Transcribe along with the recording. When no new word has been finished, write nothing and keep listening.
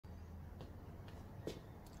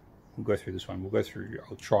we'll go through this one.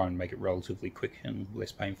 I'll try and make it relatively quick and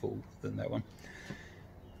less painful than that one.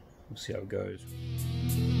 We'll see how it goes.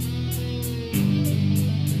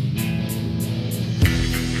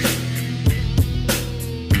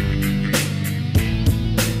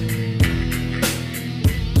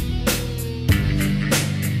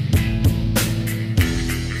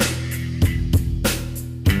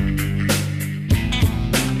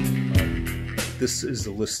 This is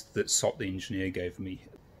the list that Sot the engineer gave me.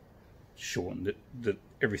 Shortened that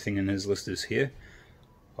everything in his list is here.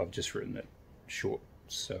 I've just written it short,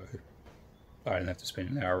 so I don't have to spend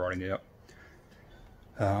an hour writing it up.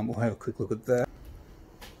 We'll have a quick look at that.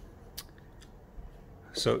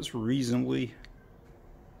 So it's reasonably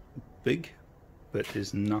big, but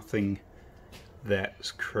there's nothing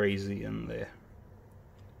that's crazy in there.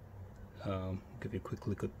 Give you a quick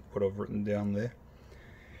look at what I've written down there,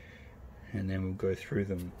 and then we'll go through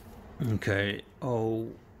them. Okay, I'll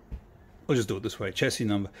just do it this way. Chassis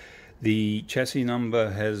number. The chassis number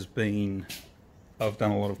has been, I've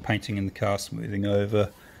done a lot of painting in the car, smoothing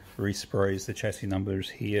over, resprays. The chassis number is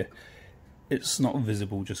here. It's not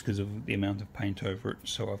visible just because of the amount of paint over it,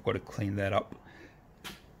 so I've got to clean that up.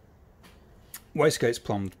 Wastegate's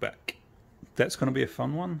plumbed back. That's going to be a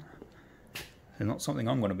fun one, and not something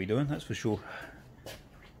I'm going to be doing, that's for sure.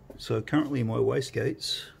 So currently my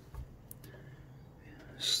wastegates,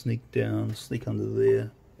 sneak down, sneak under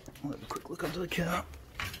there. I'll have a quick look under the car.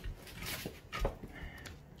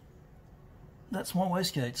 That's my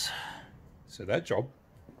wastegates. So that's a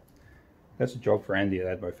job for Andy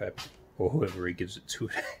at AdmoFab, or whoever he gives it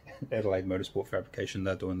to at Adelaide Motorsport Fabrication.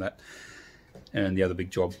 They're doing that. And the other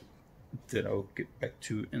big job that I'll get back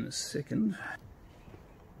to in a second.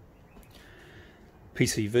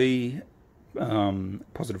 PCV,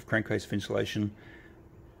 positive crankcase ventilation.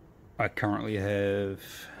 I currently have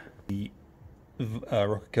the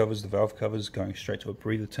rocket covers, the valve covers, going straight to a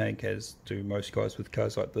breather tank, as do most guys with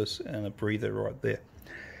cars like this, and a breather right there.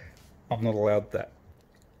 I'm not allowed that.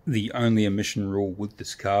 The only emission rule with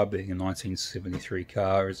this car, being a 1973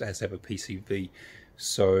 car, is it has to have a PCV.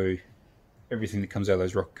 So everything that comes out of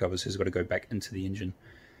those rocket covers has got to go back into the engine.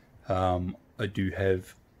 I do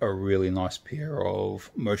have a really nice pair of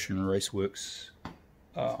Motion Raceworks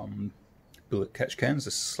billet catch cans.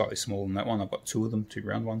 This is slightly smaller than that one. I've got two of them, two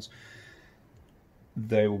round ones.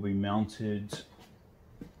 They will be mounted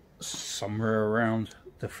somewhere around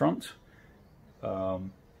the front,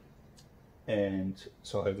 and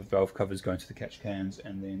so I'll have the valve covers going to the catch cans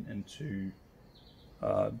and then into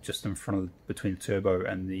just in front of between the turbo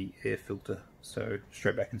and the air filter, so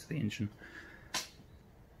straight back into the engine.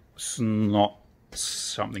 It's not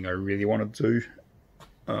something I really want to do.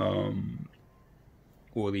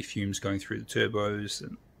 Oily fumes going through the turbos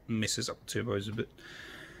and messes up the turbos a bit.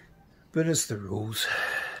 But it's the rules.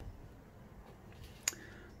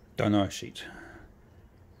 Dyno sheet.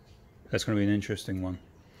 That's going to be an interesting one.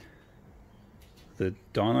 The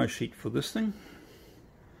dyno sheet for this thing,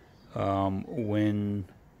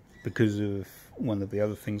 because of one of the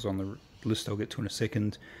other things on the list I'll get to in a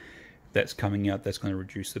second, that's coming out, that's going to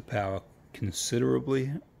reduce the power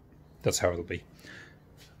considerably. That's how it'll be.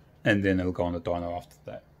 And then it'll go on the dyno after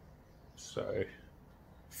that. So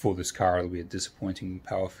for this car, it'll be a disappointing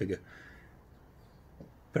power figure.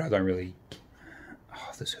 But I don't really,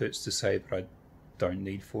 this hurts to say, but I don't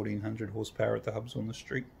need 1400 horsepower at the hubs on the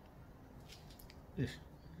street.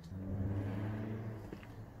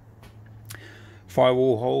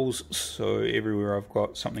 Firewall holes, so everywhere I've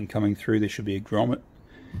got something coming through, there should be a grommet.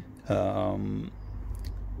 Remove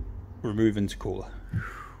intercooler.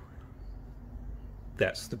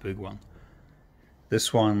 That's the big one.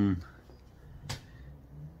 This one,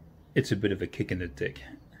 it's a bit of a kick in the dick.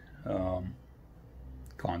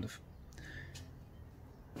 Kind of.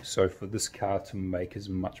 So for this car to make as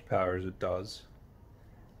much power as it does,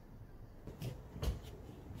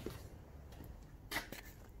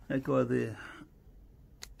 that guy there,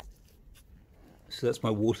 so that's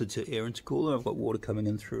my water to air intercooler. I've got water coming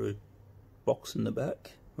in through a box in the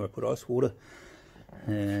back where I put ice water,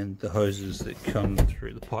 and the hoses that come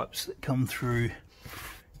through, the pipes that come through,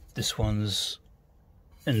 this one's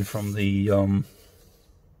in from the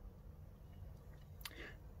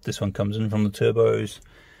this one comes in from the turbos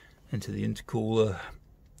into the intercooler,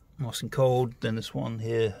 nice and cold. Then this one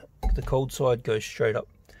here, the cold side, goes straight up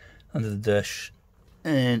under the dash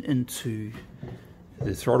and into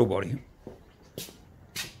the throttle body.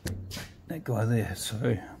 That guy there,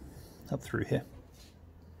 so up through here.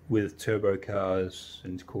 With turbo cars,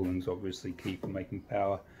 intercooling's obviously key for making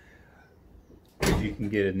power. If you can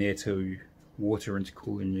get an air to water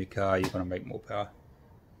intercooler in your car, you're going to make more power.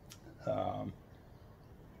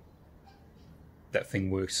 that thing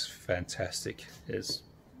works fantastic. It's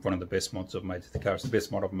one of the best mods I've made to the car. It's the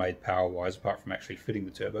best mod I've made power-wise, apart from actually fitting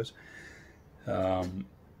the turbos. And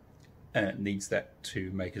it needs that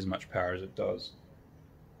to make as much power as it does.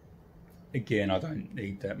 Again, I don't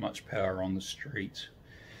need that much power on the street.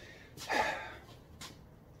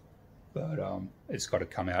 But it's got to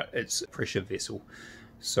come out. It's a pressure vessel,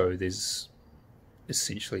 so there's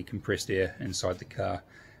essentially compressed air inside the car.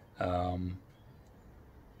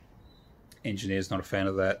 Engineer's not a fan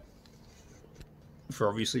of that for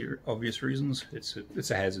obvious reasons. It's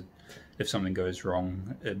a hazard. If something goes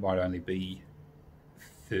wrong, it might only be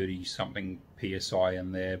 30 something psi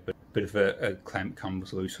in there, but if a clamp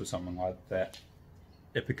comes loose or something like that,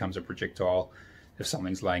 it becomes a projectile. If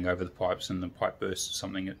something's laying over the pipes and the pipe bursts or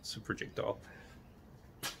something, it's a projectile.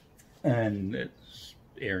 And it's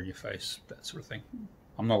air in your face, that sort of thing.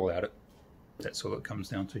 I'm not allowed it. That's all it comes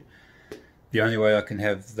down to. The only way I can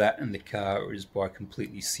have that in the car is by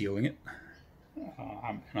completely sealing it.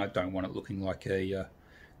 And I don't want it looking like the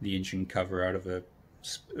engine cover out of a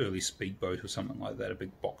early speedboat or something like that, a big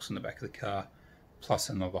box in the back of the car, plus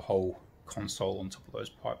another whole console on top of those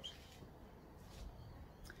pipes.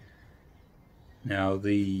 Now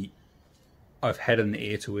I've had an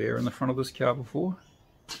air-to-air in the front of this car before.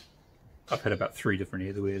 I've had about 3 different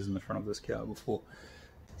air-to-airs in the front of this car before.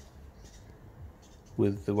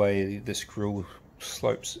 With the way this grille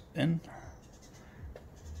slopes in,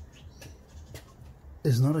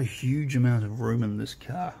 there's not a huge amount of room in this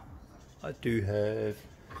car. I do have,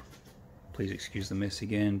 please excuse the mess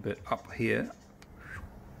again, but up here,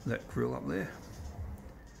 that grille up there,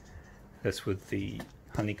 that's with the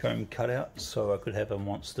honeycomb cutout, so I could have a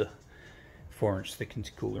monster 4-inch thick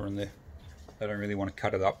intercooler in there. I don't really want to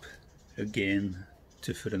cut it up again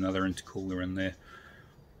to fit another intercooler in there.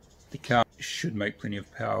 The car should make plenty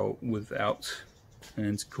of power without an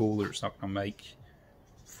intercooler. It's not going to make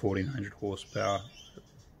 1400 horsepower.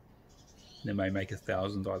 It may make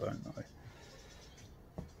 1000, I don't know.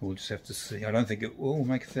 We'll just have to see. I don't think it will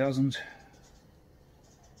make 1000.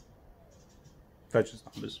 That's just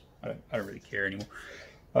numbers. I don't really care anymore.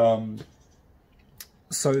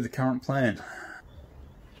 So the current plan.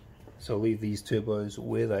 So I'll leave these turbos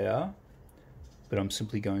where they are, but I'm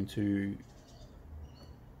simply going to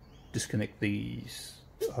disconnect these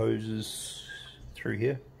hoses through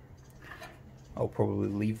here. I'll probably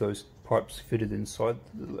leave those pipes fitted inside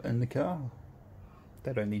in the car.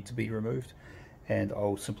 They don't need to be removed. And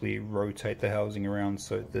I'll simply rotate the housing around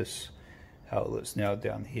so this outlet's now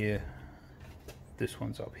down here. This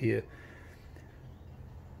one's up here.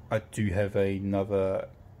 I do have another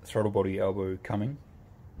throttle body elbow coming.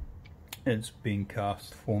 It's being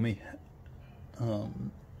cast for me.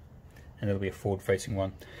 And it'll be a forward facing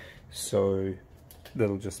one. So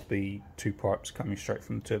that'll just be 2 pipes coming straight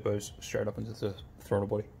from the turbos straight up into the throttle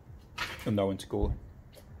body and no intercooler.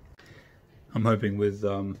 I'm hoping with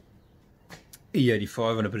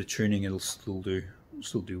E85 and a bit of tuning it'll still do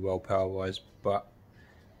well power wise, but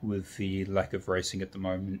with the lack of racing at the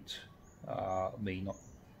moment, me not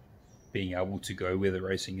being able to go where the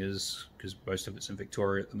racing is, because most of it's in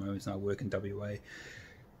Victoria at the moment and I work in WA,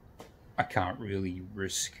 I can't really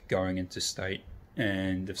risk going interstate.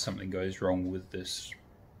 And if something goes wrong with this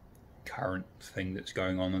current thing that's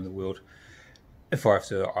going on in the world, if I have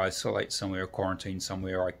to isolate somewhere or quarantine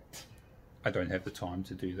somewhere, I don't have the time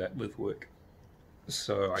to do that with work.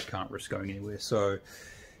 So I can't risk going anywhere. So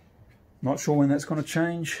not sure when that's going to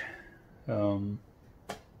change.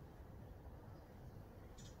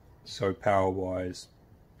 So power wise,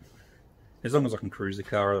 as long as I can cruise the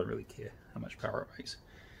car, I don't really care how much power it makes.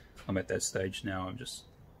 I'm at that stage now.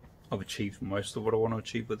 I've achieved most of what I want to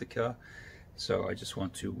achieve with the car, so I just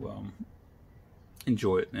want to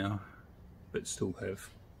enjoy it now, but still have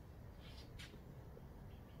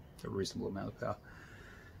a reasonable amount of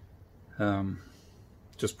power.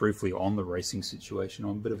 Just briefly on the racing situation,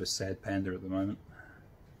 I'm a bit of a sad panda at the moment.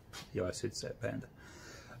 Yeah, I said sad panda.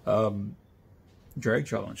 Drag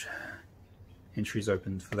challenge. Entries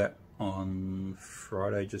opened for that on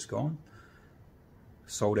Friday just gone.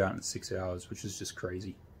 Sold out in 6 hours, which is just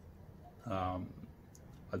crazy.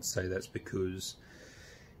 I'd say that's because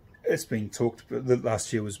it's been talked, but the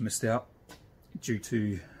last year was missed out due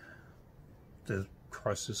to the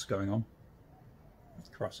crisis going on.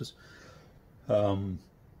 And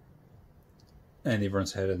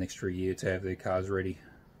everyone's had an extra year to have their cars ready.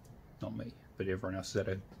 Not me, but everyone else has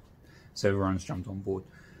had it. So everyone's jumped on board.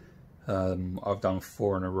 I've done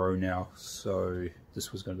 4 in a row now, so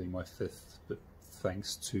this was going to be my 5th, but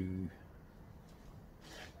thanks to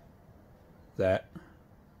that,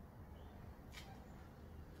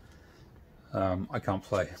 I can't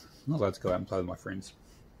play. I'm not allowed to go out and play with my friends.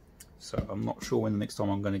 So I'm not sure when the next time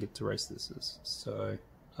I'm going to get to race this is. So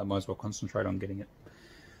I might as well concentrate on getting it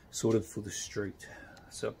sorted for the street.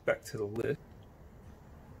 So back to the list.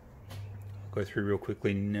 I'll go through real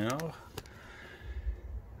quickly now.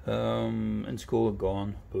 Intercooler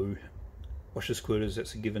gone, boo. Washer squirters,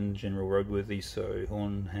 that's a given, general roadworthy, so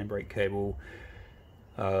horn, handbrake cable.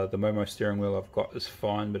 The Momo steering wheel I've got is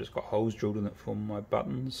fine, but it's got holes drilled in it for my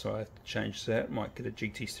buttons, so I have to change that. Might get a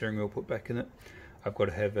GT steering wheel put back in it. I've got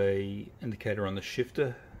to have a indicator on the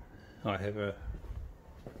shifter. I have a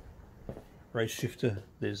race shifter.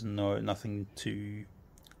 There's nothing to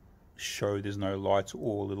show, there's no light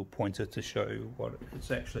or little pointer to show what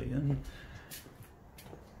it's actually in.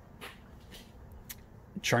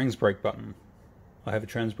 Trans brake button. I have a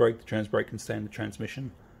trans brake. The trans brake can stay in the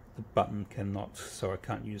transmission. The button cannot, so I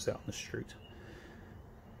can't use that on the street.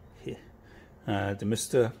 Here.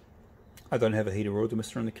 Demister. I don't have a heater or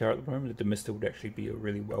demister in the car at the moment. The demister would actually be a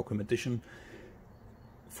really welcome addition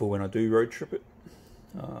for when I do road trip it.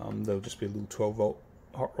 There'll just be a little 12 volt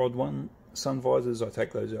hot rod one. Sun visors, I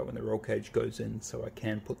take those out when the roll cage goes in, so I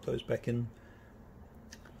can put those back in.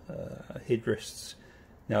 Headrests.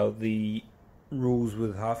 Now the rules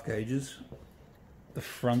with half gauges, the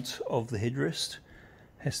front of the headrest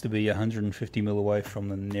has to be 150 mil away from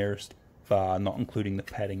the nearest bar, not including the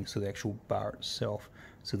padding, so the actual bar itself,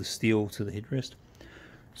 so the steel to the headrest.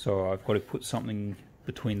 So I've got to put something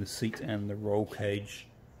between the seat and the roll cage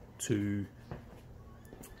to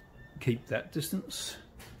keep that distance.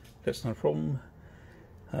 That's not a problem.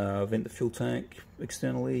 Vent the fuel tank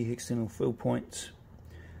externally, external fuel point.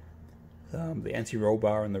 The anti-roll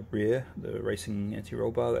bar in the rear, the racing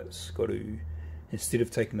anti-roll bar, that's got to, instead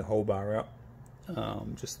of taking the whole bar out,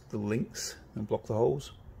 just the links and block the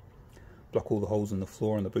holes. Block all the holes in the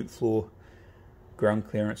floor and the boot floor. Ground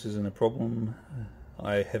clearance isn't a problem.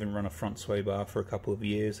 I haven't run a front sway bar for a couple of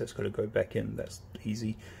years, that's got to go back in, that's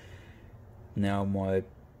easy. Now my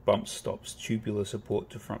bump stops, tubular support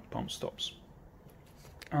to front bump stops.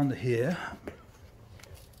 Under here,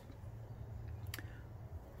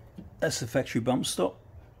 that's the factory bump stop.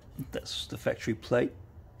 That's the factory plate.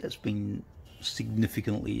 That's been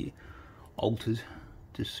significantly altered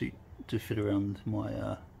to fit around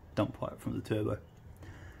my dump pipe from the turbo.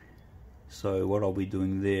 So what I'll be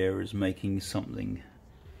doing there is making something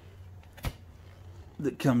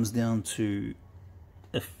that comes down to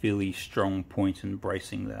a fairly strong point and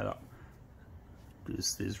bracing that up,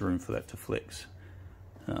 because there's room for that to flex.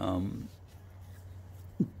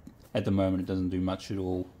 At the moment it doesn't do much at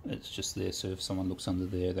all, it's just there, so if someone looks under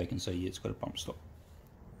there they can say, yeah, it's got a bump stop.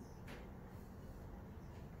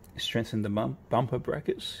 Strengthen the bumper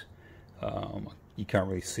brackets. You can't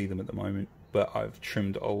really see them at the moment, but I've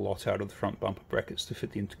trimmed a lot out of the front bumper brackets to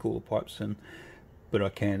fit the intercooler pipes in, but I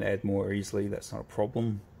can add more easily, that's not a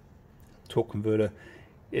problem. Torque converter,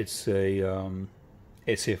 it's a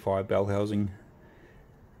SFI bell housing.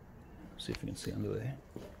 See if we can see under there.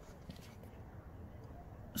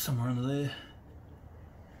 Somewhere under there.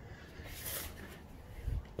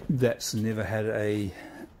 That's never had a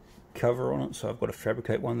cover on it, so I've got to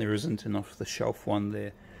fabricate one. There isn't an off the shelf one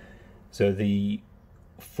there. So the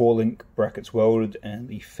 4-link brackets welded and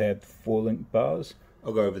the fab 4-link bars.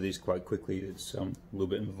 I'll go over these quite quickly, it's a little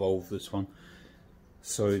bit involved, this one.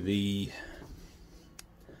 So the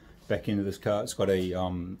back end of this car, it's got a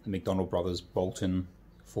McDonnell Brothers bolt-in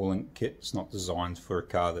 4-link kit. It's not designed for a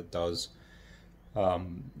car that does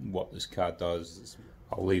what this car does.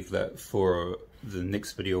 I'll leave that for the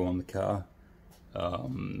next video on the car.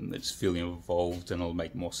 It's fairly involved and it'll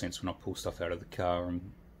make more sense when I pull stuff out of the car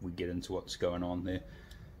and we get into what's going on there.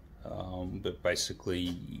 But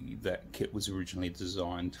basically that kit was originally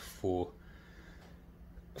designed for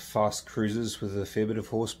fast cruisers with a fair bit of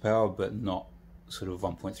horsepower, but not sort of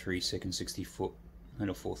 1.3 second 60 foot and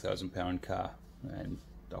a 4,000 pound car and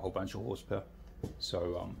a whole bunch of horsepower.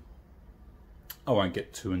 So I won't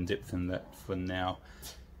get too in depth in that for now.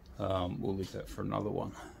 We'll leave that for another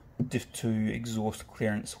one. Diff 2 exhaust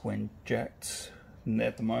clearance when jacked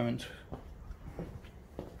at the moment.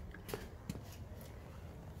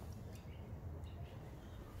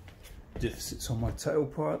 Diff sits on my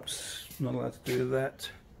tailpipes, not allowed to do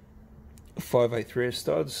that. 5/8 rear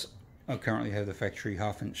studs. I currently have the factory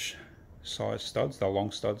 1/2 inch size studs. They're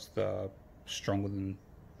long studs, they're stronger than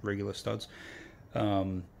regular studs.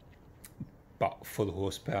 But for the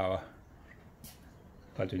horsepower,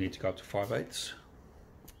 I do need to go up to 5/8.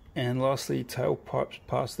 And lastly, tailpipes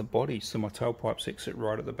past the body. So my tailpipes exit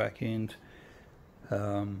right at the back end,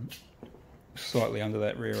 slightly under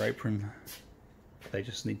that rear apron. They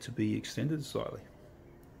just need to be extended slightly.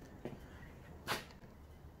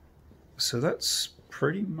 so that's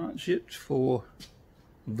pretty much it for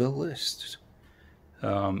the list.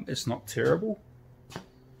 It's not terrible.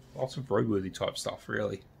 Lots of roadworthy type stuff,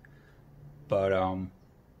 really. But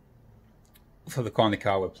for the kind of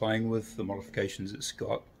car we're playing with, the modifications it's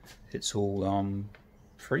got, it's all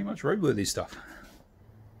pretty much roadworthy stuff.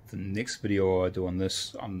 The next video I do on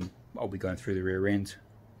this, I'll be going through the rear end,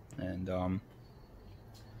 and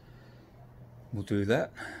we'll do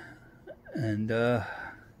that. And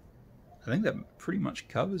I think that pretty much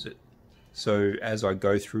covers it. So as I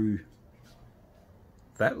go through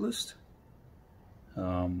that list,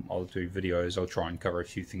 I'll do videos. I'll try and cover a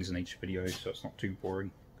few things in each video so it's not too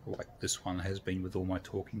boring like this one has been with all my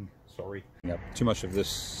talking. Sorry. Too much of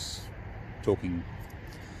this talking.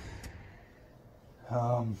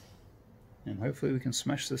 And hopefully we can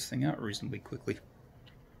smash this thing out reasonably quickly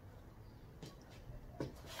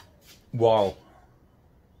while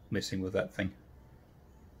messing with that thing.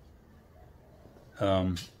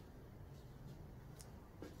 Over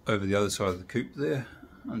the other side of the coupe there,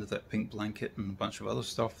 under that pink blanket and a bunch of other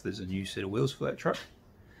stuff, there's a new set of wheels for that truck.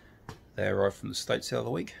 They arrived from the States the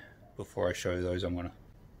other week. Before I show those, I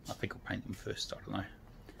think I'll paint them first, I don't know.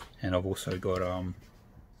 And I've also got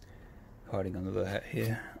hiding under the hat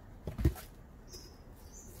here,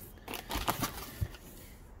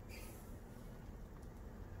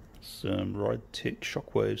 some Ride Tech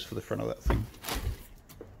shockwaves for the front of that thing,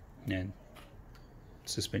 and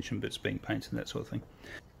suspension bits being painted and that sort of thing.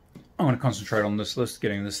 I'm going to concentrate on this list,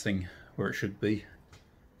 getting this thing where it should be.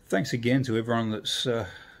 Thanks again to everyone that's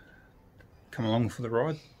come along for the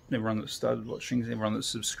ride, everyone that started watching, everyone that's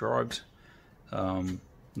subscribed.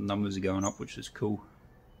 Numbers are going up, which is cool.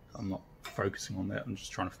 I'm not focusing on that, I'm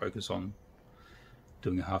just trying to focus on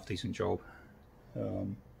doing a half decent job.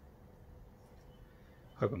 Hope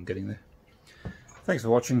I'm getting there. Thanks for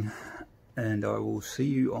watching, and I will see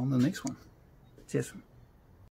you on the next one. Cheers.